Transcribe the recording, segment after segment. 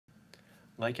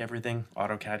Like everything,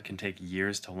 AutoCAD can take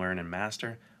years to learn and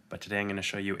master, but today I'm going to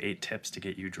show you 8 tips to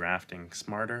get you drafting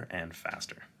smarter and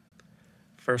faster.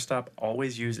 First up,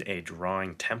 always use a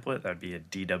drawing template. That would be a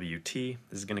DWT.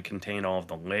 This is going to contain all of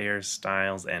the layers,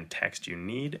 styles, and text you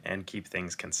need and keep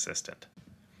things consistent.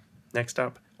 Next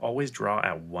up, always draw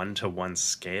at 1:1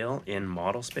 scale in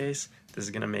model space. This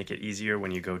is going to make it easier when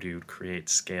you go to create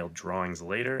scaled drawings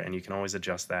later, and you can always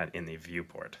adjust that in the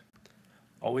viewport.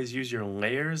 Always use your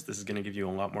layers. This is going to give you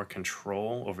a lot more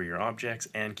control over your objects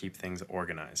and keep things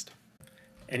organized.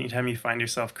 Anytime you find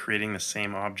yourself creating the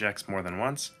same objects more than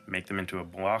once, make them into a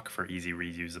block for easy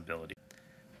reusability.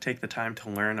 Take the time to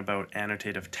learn about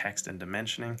annotative text and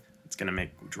dimensioning. It's going to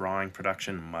make drawing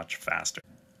production much faster.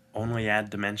 Only add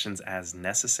dimensions as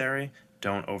necessary.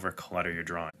 Don't over-clutter your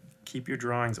drawing. Keep your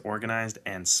drawings organized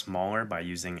and smaller by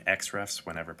using XREFs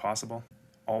whenever possible.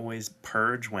 Always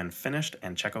purge when finished,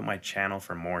 and check out my channel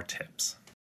for more tips.